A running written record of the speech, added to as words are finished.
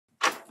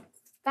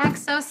Back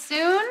so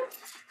soon?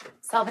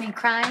 Solve any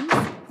crimes?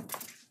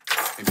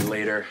 Maybe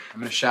later. I'm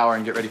gonna shower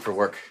and get ready for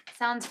work.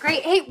 Sounds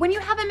great. Hey, when you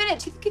have a minute,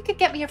 do you think you could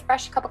get me a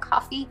fresh cup of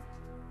coffee?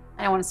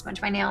 I don't want to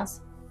smudge my nails.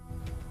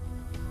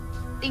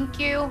 Thank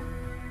you.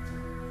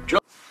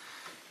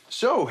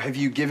 So, have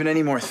you given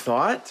any more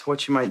thought to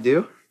what you might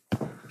do?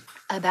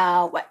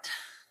 About what?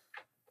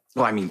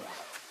 Well, I mean,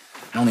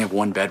 I only have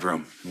one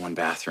bedroom and one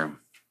bathroom.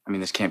 I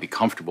mean, this can't be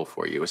comfortable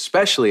for you,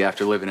 especially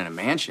after living in a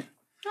mansion.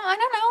 Oh, I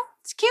don't know.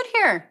 It's cute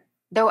here.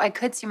 Though I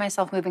could see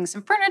myself moving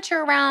some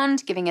furniture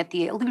around, giving it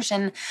the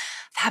illusion of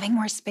having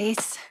more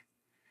space.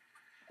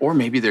 Or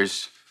maybe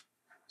there's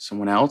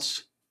someone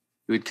else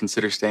you would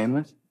consider staying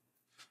with?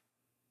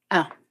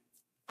 Oh,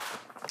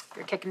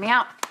 you're kicking me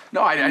out.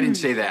 No, I didn't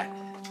say that.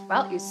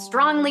 Well, you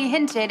strongly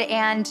hinted,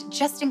 and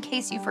just in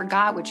case you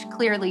forgot, which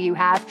clearly you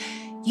have,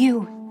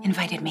 you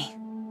invited me.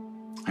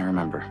 I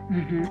remember.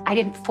 I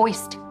didn't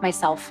foist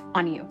myself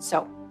on you,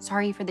 so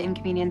sorry for the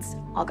inconvenience.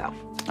 I'll go.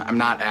 I'm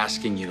not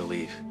asking you to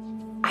leave.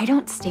 I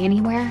don't stay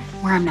anywhere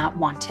where I'm not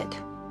wanted.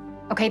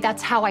 Okay,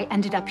 that's how I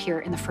ended up here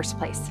in the first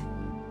place.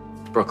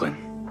 Brook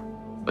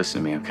Lynn,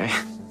 listen to me, okay?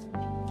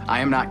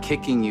 I am not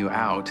kicking you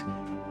out.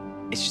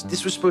 It's just,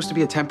 this was supposed to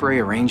be a temporary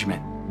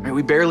arrangement. Right?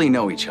 We barely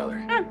know each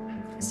other.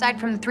 Aside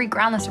from the 3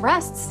 groundless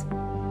arrests.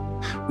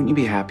 Wouldn't you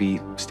be happy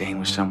staying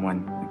with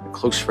someone, like a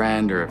close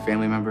friend or a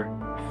family member?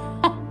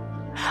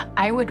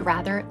 I would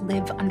rather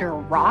live under a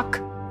rock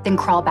than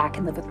crawl back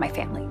and live with my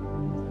family.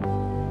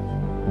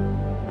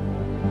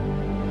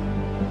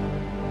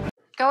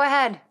 Go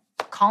ahead.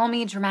 Call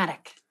me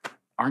dramatic.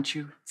 Aren't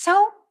you?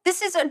 So,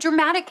 this is a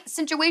dramatic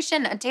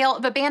situation, a tale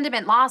of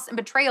abandonment, loss, and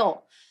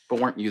betrayal. But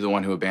weren't you the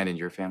one who abandoned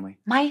your family?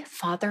 My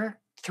father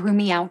threw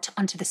me out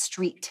onto the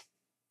street.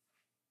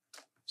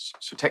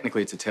 So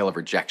technically it's a tale of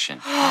rejection,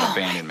 not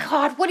abandonment.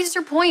 God, what is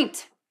your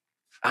point?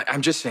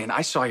 I'm just saying,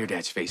 I saw your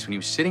dad's face when he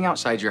was sitting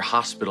outside your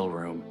hospital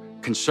room,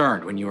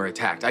 concerned when you were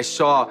attacked. I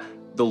saw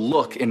the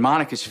look in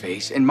Monica's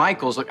face and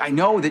Michael's. Look, I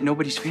know that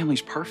nobody's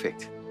family's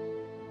perfect,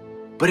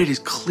 but it is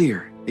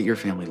clear that your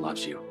family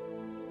loves you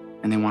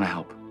and they want to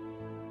help.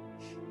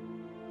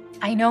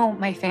 I know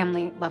my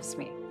family loves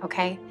me,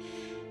 okay?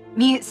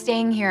 Me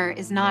staying here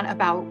is not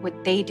about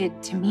what they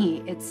did to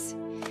me. It's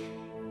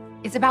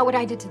about what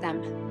I did to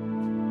them.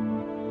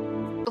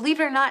 Believe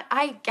it or not,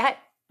 I get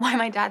why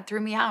my dad threw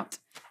me out.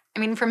 I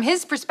mean, from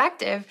his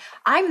perspective,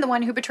 I'm the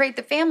one who betrayed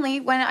the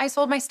family when I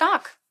sold my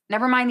stock.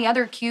 Never mind the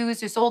other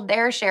Qs who sold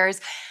their shares.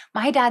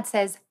 My dad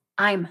says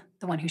I'm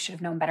the one who should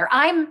have known better.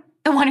 I'm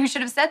the one who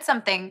should have said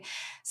something.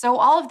 So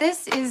all of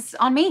this is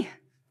on me.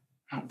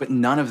 But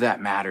none of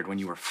that mattered when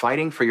you were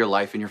fighting for your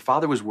life and your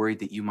father was worried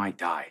that you might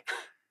die.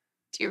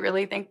 Do you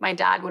really think my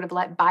dad would have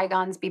let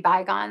bygones be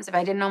bygones if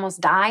I didn't almost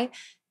die?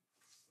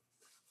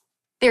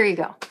 There you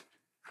go.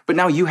 But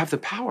now you have the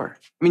power.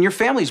 I mean, your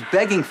family's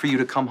begging for you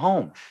to come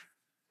home.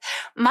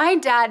 My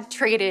dad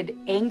traded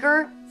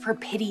anger for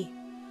pity.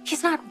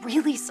 He's not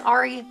really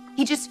sorry.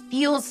 He just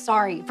feels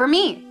sorry for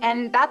me.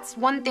 And that's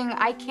one thing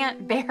I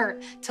can't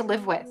bear to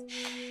live with.